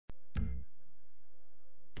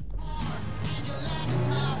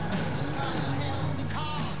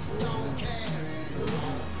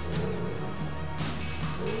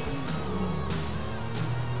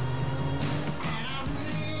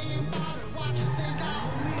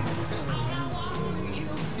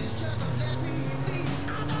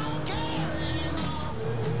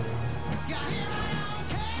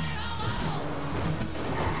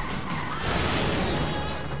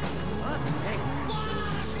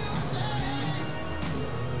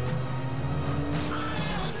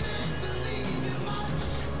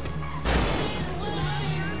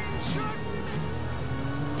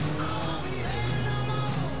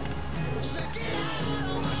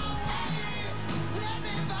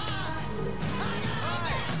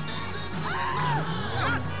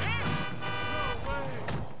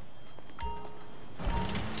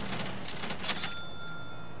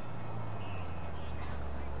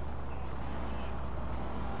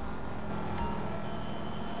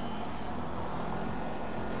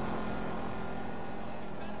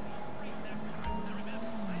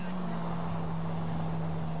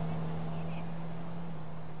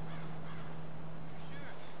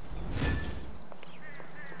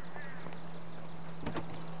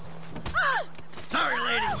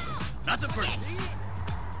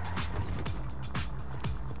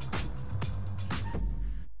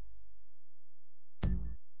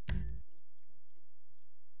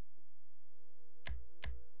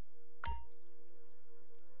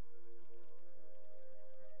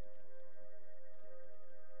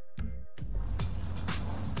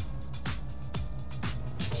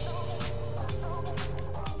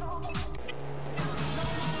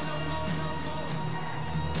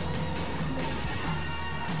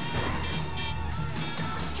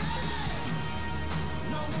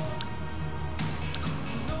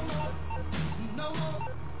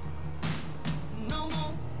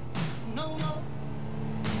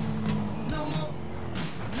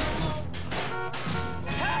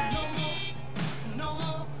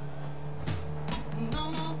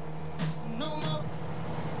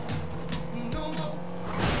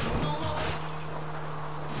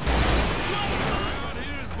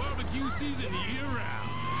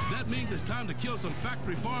means it's time to kill some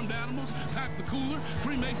factory-farmed animals, pack the cooler,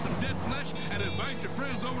 cremate some dead flesh, and invite your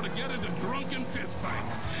friends over to get into drunken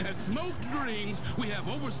fistfights. At Smoked Dreams, we have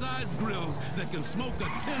oversized grills that can smoke a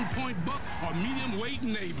 10-point buck or medium-weight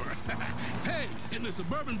neighbor. Hey, in the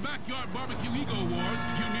suburban backyard barbecue ego wars,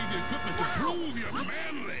 you need the equipment to prove you're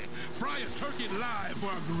manly. Fry a turkey live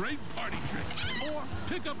for a great party trick. Or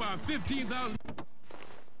pick up our 15,000...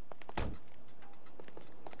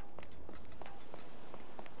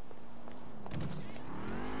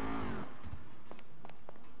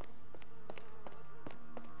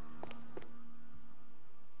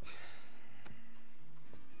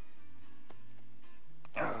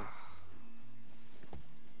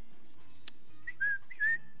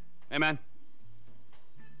 Hey, man.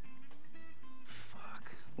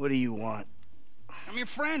 Fuck. What do you want? I'm your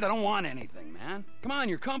friend. I don't want anything, man. Come on,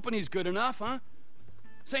 your company's good enough, huh?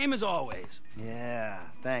 Same as always. Yeah,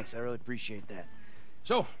 thanks. I really appreciate that.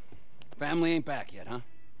 So, family ain't back yet, huh?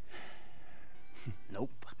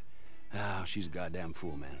 Nope. Oh, she's a goddamn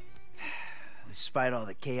fool, man. Despite all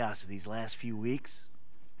the chaos of these last few weeks,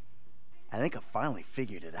 I think I finally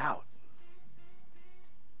figured it out.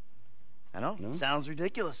 I know, No? Sounds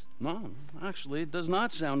ridiculous. No, actually, it does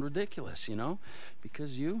not sound ridiculous, you know?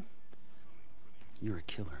 Because you're a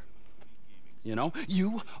killer. You know?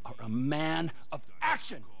 You are a man of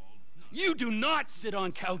action. You do not sit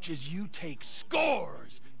on couches, you take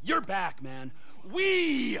scores. You're back, man.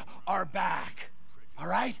 We are back. All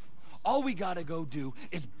right? All we gotta go do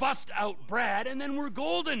is bust out Brad, and then we're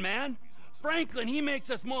golden, man. Franklin, he makes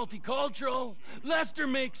us multicultural. Lester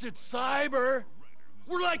makes it cyber.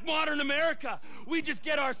 We're like modern America. We just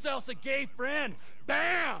get ourselves a gay friend.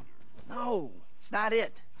 Bam! No, it's not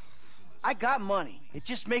it. I got money. It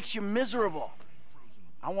just makes you miserable.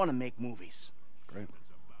 I want to make movies. Great.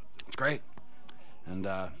 It's great. And,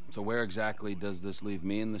 so where exactly does this leave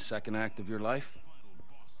me in the second act of your life?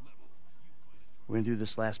 We're gonna do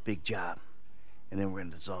this last big job, and then we're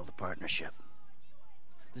gonna dissolve the partnership.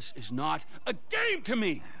 This is not a game to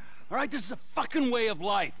me. All right? This is a fucking way of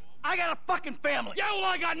life. I got a fucking family! Yeah, well,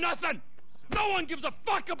 I got nothing. No one gives a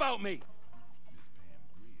fuck about me.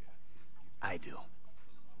 I do.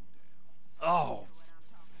 Oh,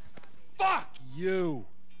 fuck you.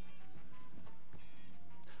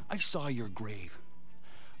 I saw your grave.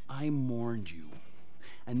 I mourned you.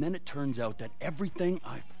 And then it turns out that everything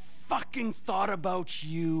I fucking thought about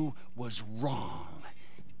you was wrong.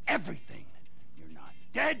 Everything. You're not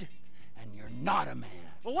dead, and you're not a man.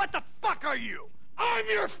 Well, what the fuck are you? I'm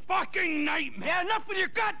your fucking nightmare! Yeah, enough with your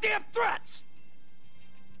goddamn threats!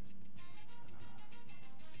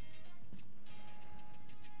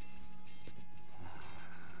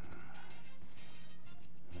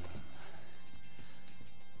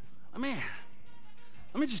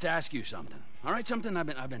 Let me just ask you something, all right? Something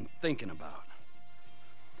I've been thinking about.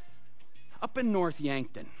 Up in North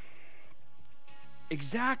Yankton,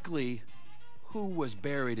 exactly who was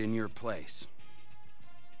buried in your place?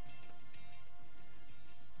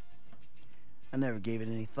 I never gave it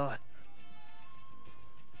any thought.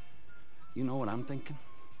 You know what I'm thinking?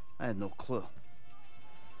 I had no clue.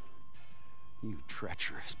 You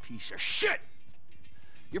treacherous piece of shit!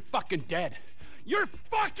 You're fucking dead! You're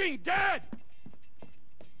fucking dead!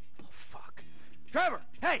 Oh, fuck. Trevor!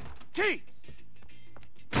 Hey! T!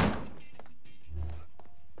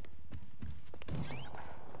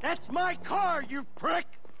 That's my car, you prick!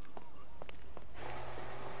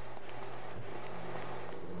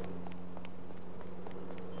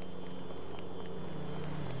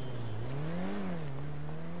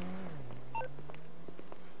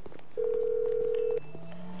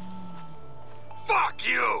 Fuck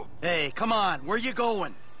you! Hey, come on, where you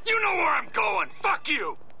going? You know where I'm going! Fuck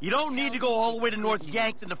you! You don't need to go all the way to North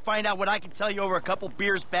Yankton to find out what I can tell you over a couple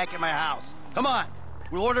beers back at my house. Come on,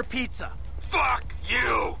 we'll order pizza. Fuck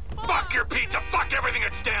you! Fuck your pizza! Fuck everything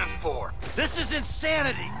it stands for! This is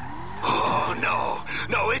insanity! Oh, no.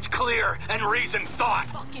 No, it's clear and reasoned thought.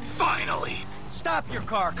 Finally. Stop your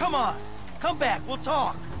car, come on. Come back, we'll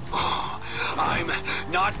talk. Oh, I'm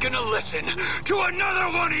not gonna listen to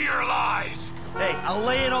another one of your lies! Hey, I'll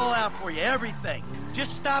lay it all out for you, everything.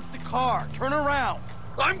 Just stop the car, turn around.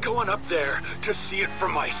 I'm going up there to see it for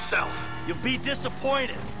myself. You'll be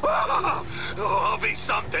disappointed. Oh, I'll be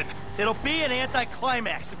something. It'll be an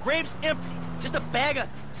anticlimax. The grave's empty. Just a bag of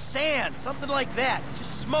sand, something like that.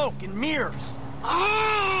 Just smoke and mirrors. Oh,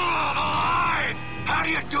 lies! How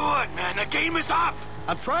do you do it, man? The game is up.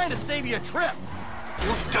 I'm trying to save you a trip.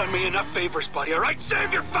 You've done me enough favors, buddy, all right?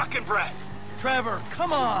 Save your fucking breath. Trevor,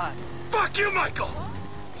 come on. Fuck you, Michael.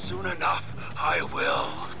 Soon enough, I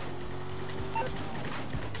will.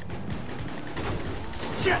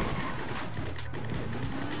 Shit!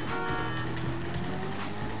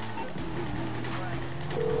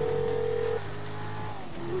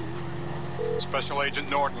 Special Agent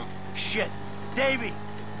Norton. Shit. Davey!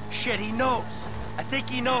 Shit, he knows. I think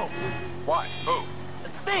he knows. What? Who?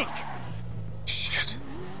 Think! Shit.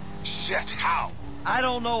 Shit, how? I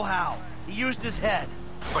don't know how. He used his head.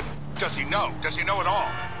 But does he know? Does he know at all?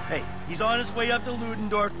 Hey, he's on his way up to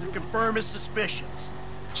Ludendorff to confirm his suspicions.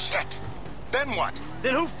 Shit. Then what?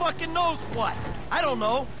 Then who fucking knows what? I don't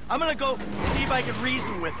know. I'm gonna go see if I can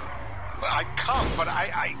reason with him. I'd come, but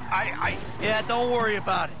Yeah, don't worry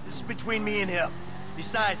about it. This is between me and him.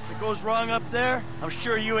 Besides, if it goes wrong up there, I'm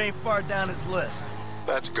sure you ain't far down his list.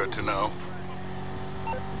 That's good to know.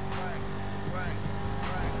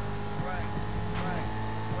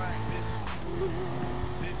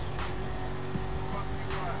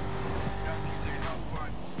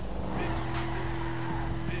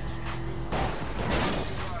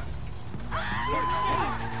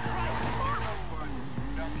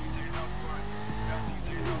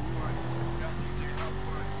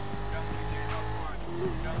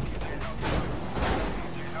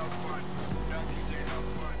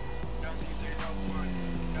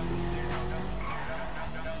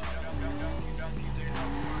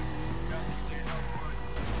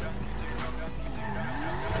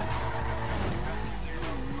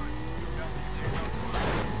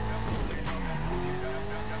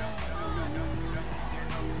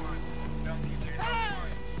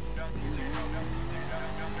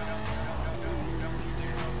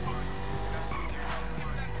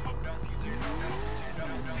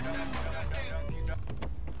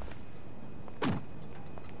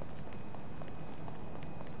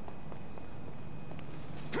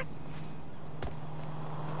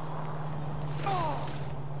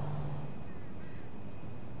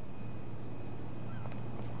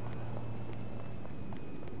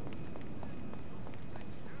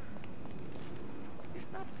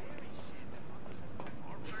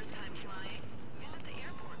 First-time flying? Visit the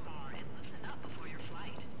airport bar and listen up before your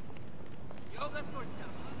flight.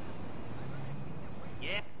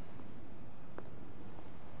 Yeah.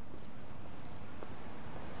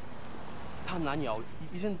 他男友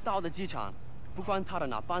已经到了机场，不管他的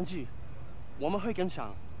哪班机，我们会跟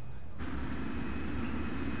上。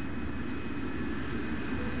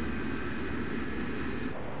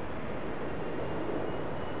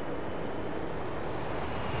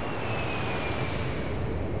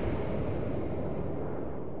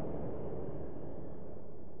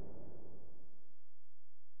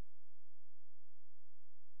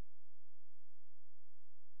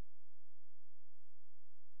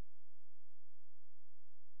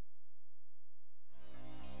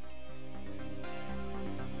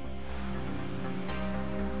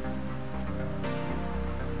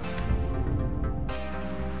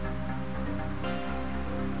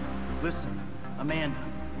Listen, Amanda,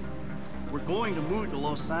 we're going to move to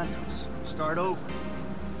Los Santos. Start over.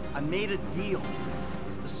 I made a deal.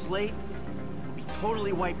 The slate will be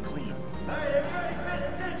totally wiped clean. All right, everybody pays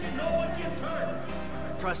attention. No one gets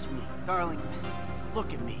hurt. Trust me, darling.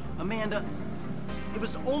 Look at me. Amanda, it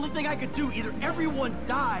was the only thing I could do. Either everyone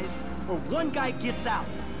dies or one guy gets out.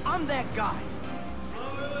 I'm that guy.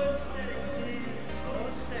 Slow and steady, T. Slow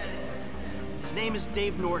and steady. His name is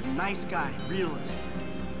Dave Norton. Nice guy, realist.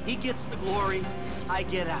 He gets the glory, I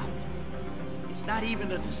get out. It's not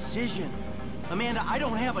even a decision. Amanda, I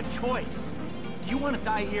don't have a choice. Do you want to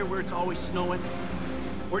die here where it's always snowing?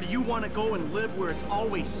 Or do you want to go and live where it's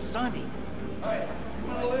always sunny? All right, you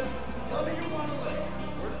want to live? Tell me you want to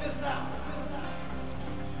live. Work this out.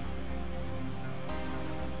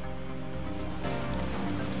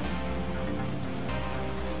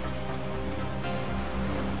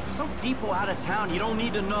 Some depot out of town you don't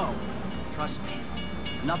need to know. Trust me,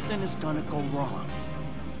 nothing is gonna go wrong.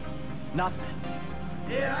 Nothing.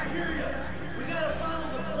 Yeah, I hear you. We gotta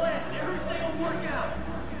follow the plan. Everything will work out.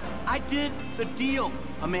 I did the deal,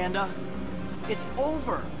 Amanda. It's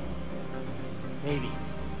over. Baby,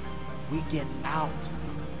 we get out.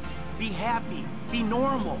 Be happy. Be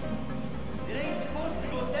normal. It ain't supposed to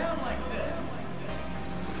go down like this.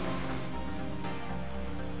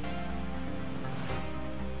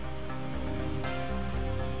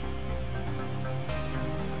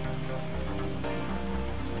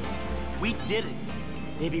 We did it.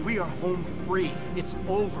 Baby, we are home free. It's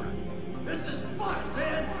over. This is fucked,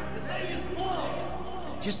 man. The thing is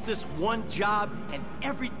blown. Just this one job and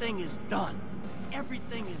everything is done.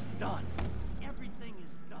 Everything is done. Everything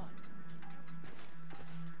is done.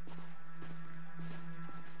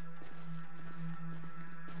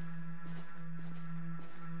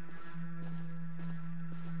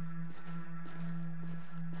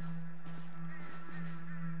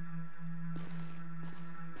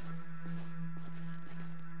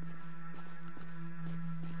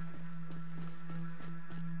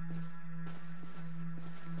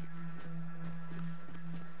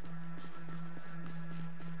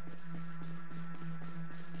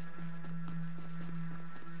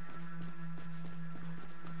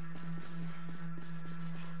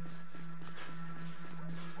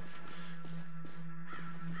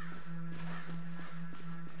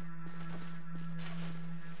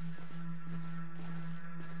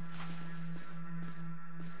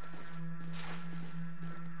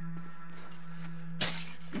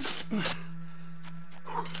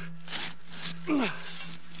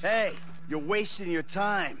 Hey, you're wasting your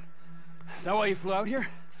time. Is that why you flew out here?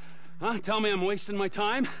 Huh? Tell me I'm wasting my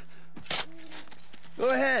time? Go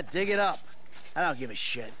ahead, dig it up. I don't give a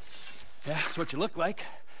shit. Yeah, that's what you look like.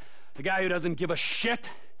 The guy who doesn't give a shit.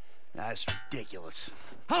 That's ridiculous.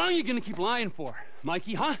 How long are you gonna keep lying for,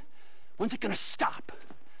 Mikey, huh? When's it gonna stop?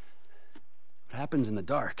 What happens in the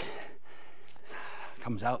dark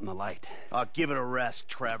comes out in the light. Oh, give it a rest,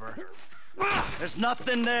 Trevor. There's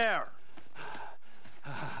nothing there.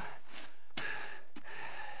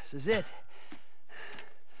 This is it.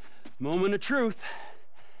 Moment of truth.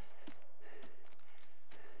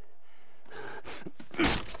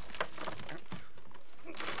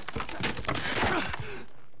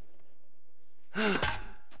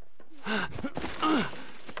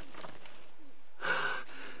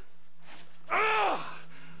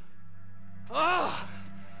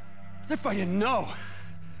 As if I didn't know.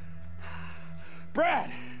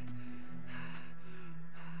 Brad!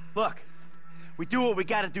 Look, we do what we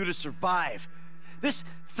gotta do to survive. This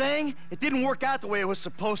thing, it didn't work out the way it was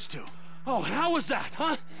supposed to. Oh, and how was that,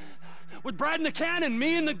 huh? With Brad in the can and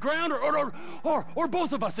me in the ground, or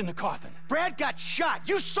both of us in the coffin? Brad got shot.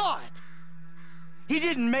 You saw it. He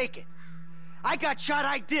didn't make it. I got shot.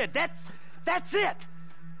 I did. That's it.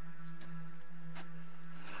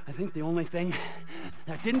 I think the only thing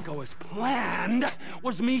that didn't go as planned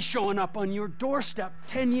was me showing up on your doorstep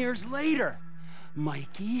 10 years later.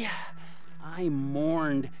 Mikey, I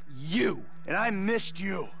mourned you. And I missed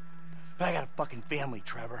you. But I got a fucking family,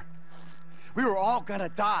 Trevor. We were all gonna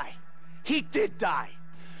die. He did die.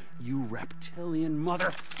 You reptilian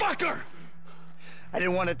motherfucker! I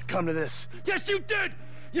didn't want it to come to this. Yes, you did!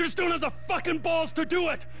 You just don't have the fucking balls to do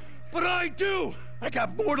it! But I do! I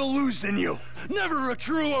got more to lose than you. Never a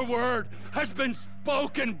truer word has been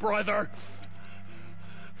spoken, brother.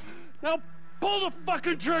 Now pull the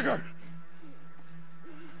fucking trigger!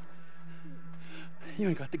 You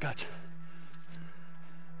ain't got the guts.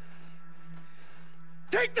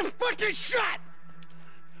 Take the fucking shot!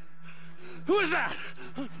 Who is that?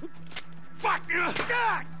 Fuck!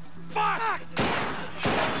 God! Fuck!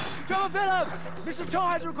 Trevor Phillips! Mr. Cho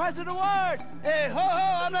has requested a word! Hey, ho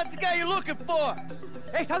ho! I'm not the guy you're looking for.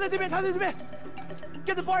 Hey, 他在这边，他在这边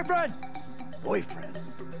Get the boyfriend! Boyfriend?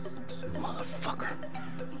 Motherfucker.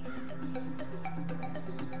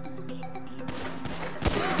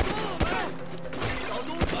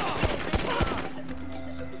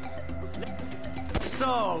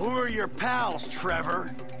 So, who are your pals,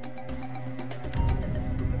 Trevor?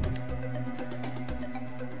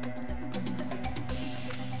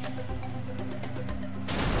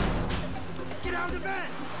 Get out of the bed!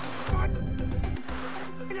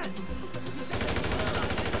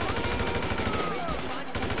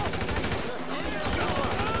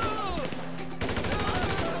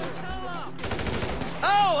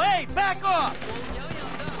 Oh, hey, back off!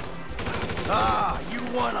 Ah, you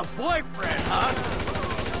want a boyfriend, huh?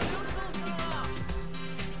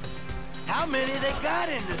 How many they got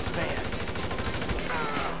in this van?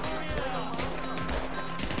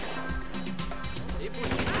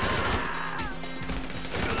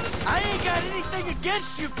 I ain't got anything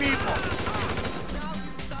against you people!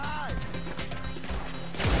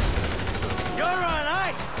 You're on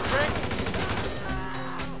ice, Rick!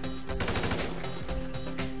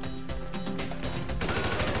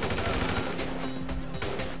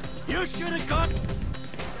 You should have gone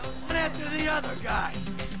after the other guy.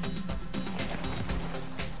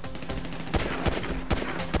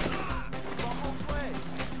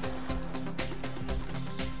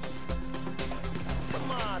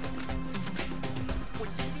 Come on.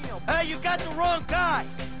 Hey, you got the wrong guy.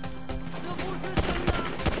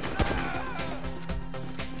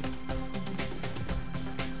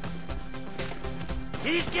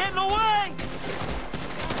 He's getting away.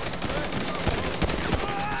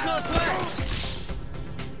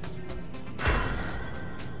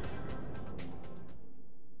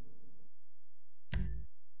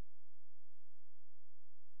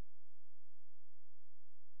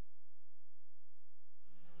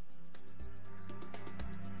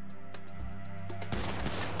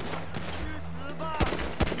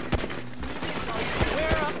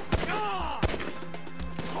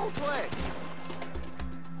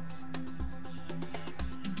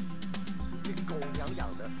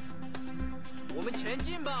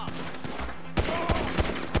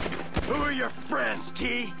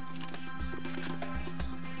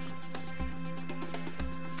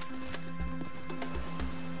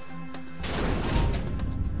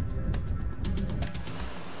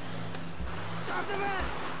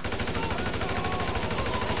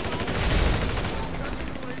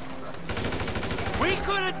 We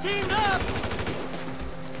could have teamed up!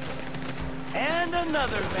 And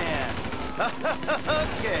another man.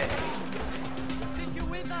 Okay. Take you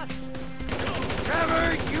with us.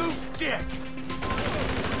 Trevor, you dick!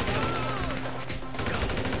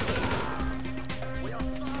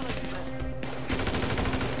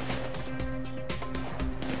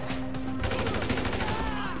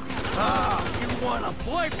 Ah, you want a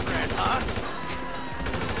boyfriend, huh?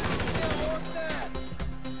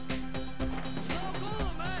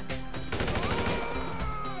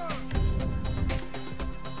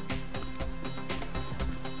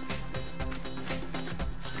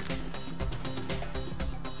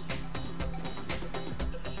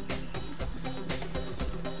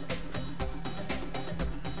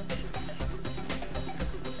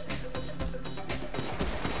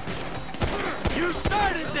 You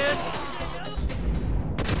started this!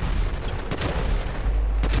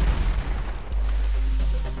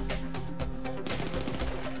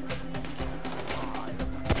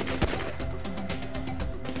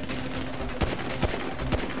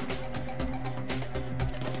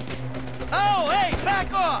 Oh, hey,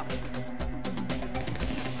 back off!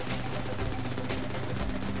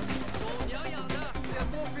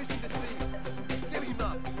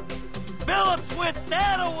 Phillips went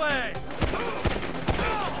that away!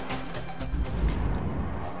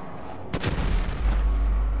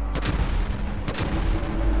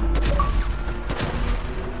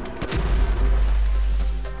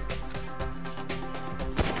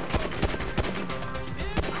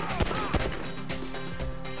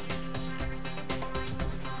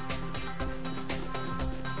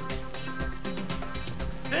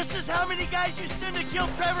 This is how many guys you send to kill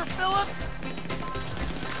Trevor Phillips?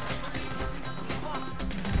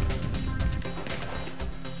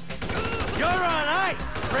 You're on ice,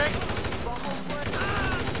 prick!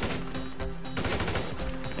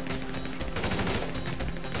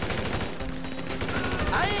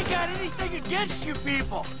 I ain't got anything against you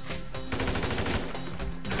people!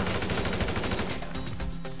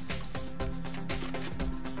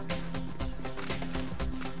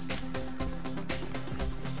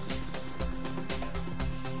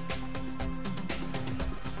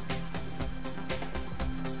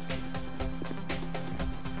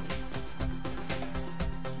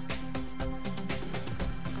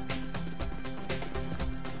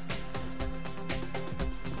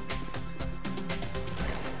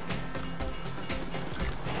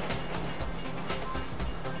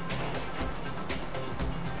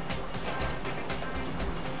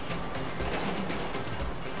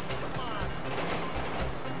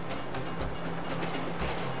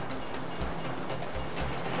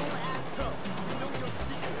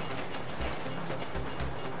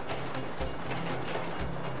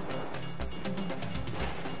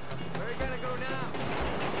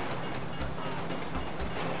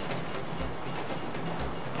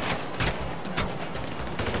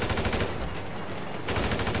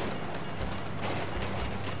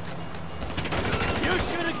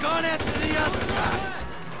 Gone after the other guy.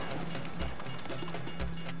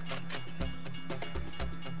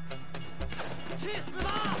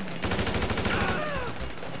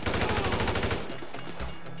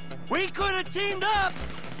 We could have teamed up.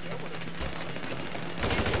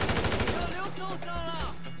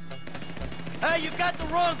 Hey, you got the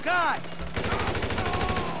wrong guy.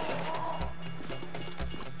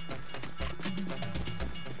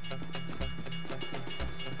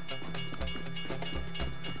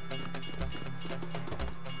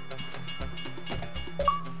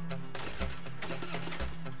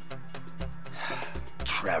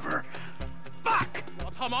 Trevor. Fuck!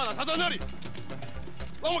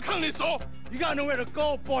 You got nowhere to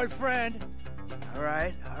go, boyfriend. All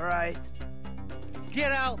right, all right.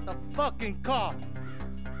 Get out the fucking car.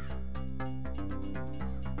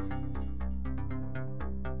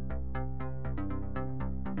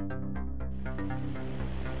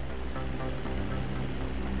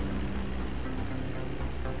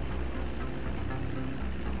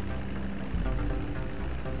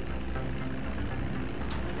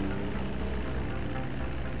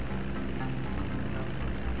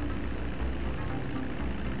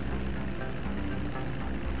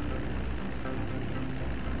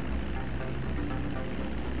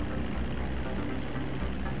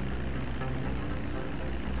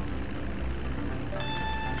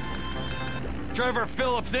 Trevor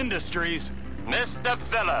Phillips Industries. Mr.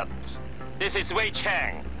 Phillips, this is Wei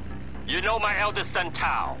Chang. You know my eldest son,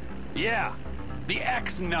 Tao? Yeah, the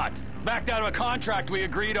ex-nut. Backed out of a contract we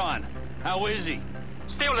agreed on. How is he?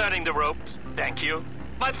 Still learning the ropes, thank you.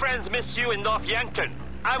 My friends miss you in North Yankton.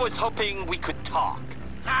 I was hoping we could talk.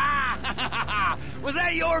 Ah! Was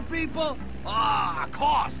that your people? Ah, of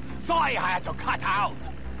course. Sorry I had to cut out.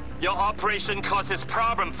 Your operation causes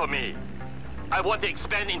problem for me. I want to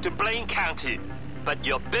expand into Blaine County, but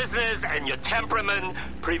your business and your temperament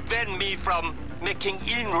prevent me from making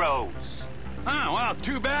inroads. Ah, well,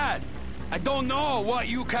 too bad. I don't know what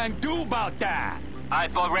you can do about that.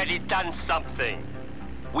 I've already done something.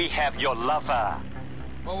 We have your lover.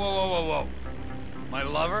 Whoa. My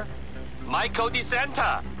lover? Michael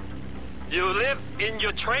DeSanta. You live in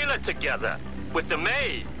your trailer together with the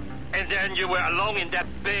maid, and then you were alone in that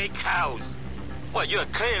big house. Well, you're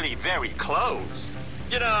clearly very close.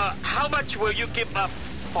 You know, how much will you give up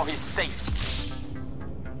for his safety?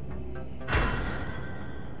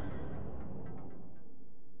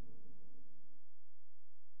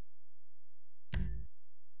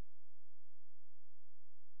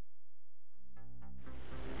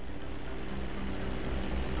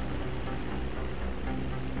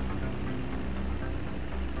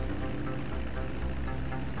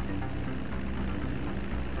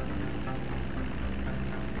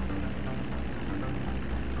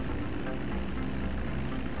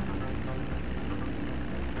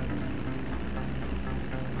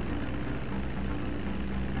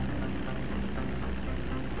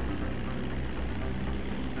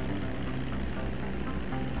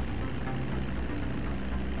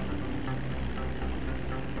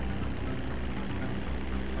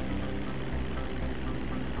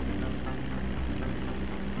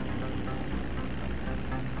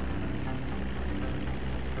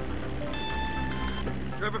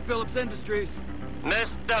 Trevor Phillips Industries.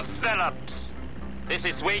 Mr. Phillips, this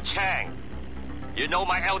is Wei Chang. You know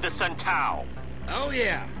my eldest son, Tao. Oh,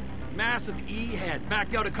 yeah. Massive E-head.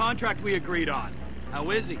 Backed out a contract we agreed on.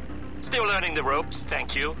 How is he? Still learning the ropes,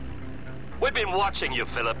 thank you. We've been watching you,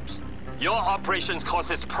 Phillips. Your operations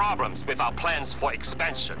causes problems with our plans for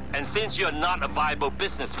expansion. And since you're not a viable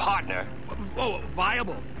business partner... Oh,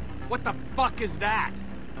 viable? What the fuck is that?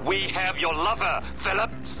 We have your lover,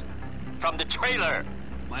 Phillips. From the trailer.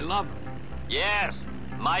 My lover? Yes,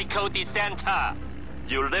 Michael DeSanta.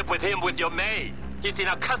 You live with him with your maid. He's in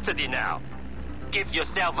our custody now. Give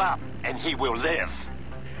yourself up, and he will live.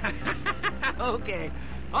 Okay.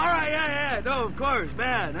 All right, yeah. No, of course,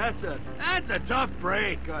 man. That's a tough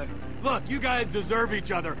break. Look, you guys deserve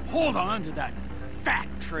each other. Hold on to that fat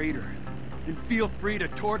traitor. And feel free to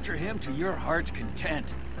torture him to your heart's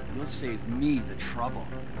content. You'll save me the trouble.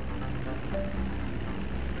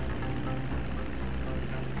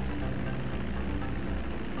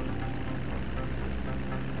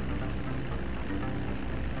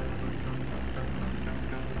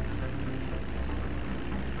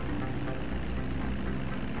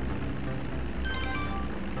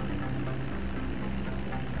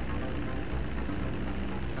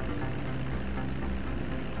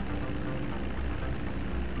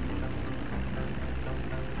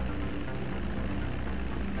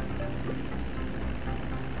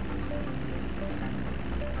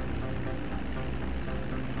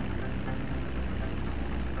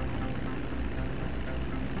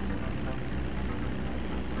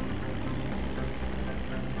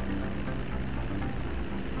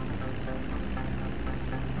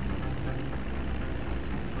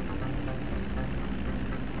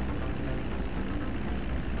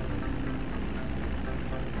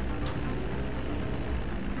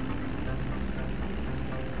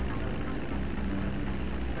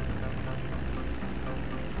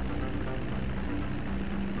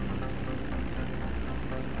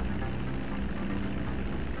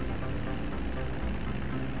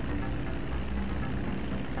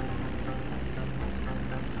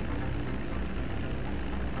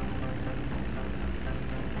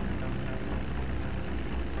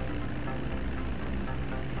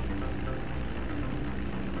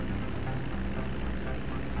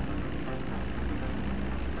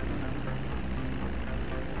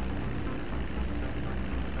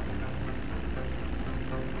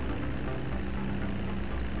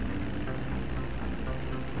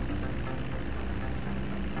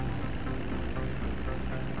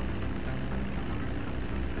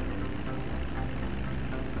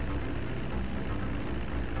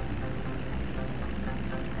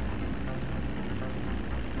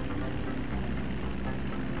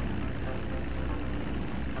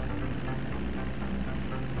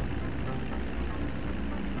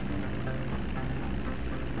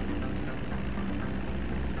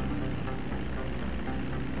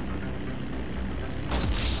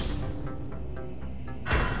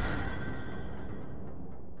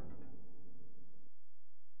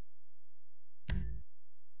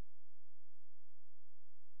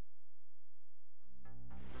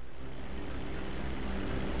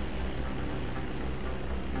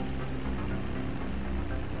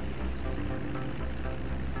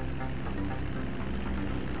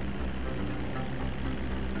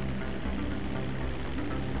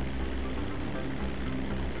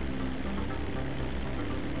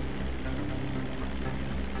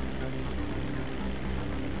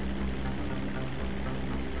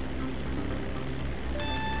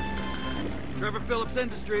 Trevor Phillips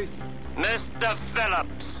Industries. Mr.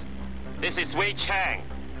 Phillips, this is Wei Chang.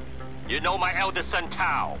 You know my eldest son,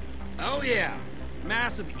 Tao. Oh, yeah.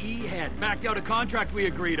 Massive E-head. Backed out a contract we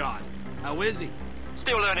agreed on. How is he?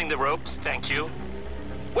 Still learning the ropes, thank you.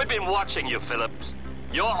 We've been watching you, Phillips.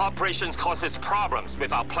 Your operations causes problems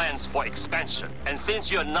with our plans for expansion. And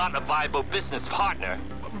since you're not a viable business partner...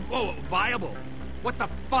 Oh, viable? What the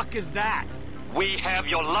fuck is that? We have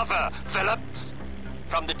your lover, Phillips.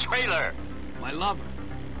 From the trailer. My lover?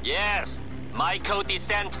 Yes, Michael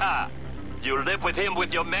DeSanta. You live with him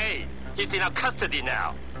with your maid. He's in our custody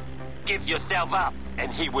now. Give yourself up,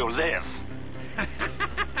 and he will live.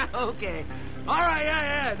 Okay. All right,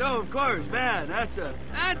 yeah, no, of course, man. That's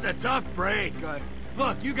a tough break.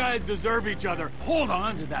 Look, you guys deserve each other. Hold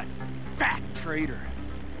on to that fat traitor.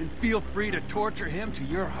 And feel free to torture him to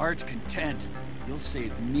your heart's content. You'll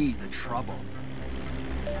save me the trouble.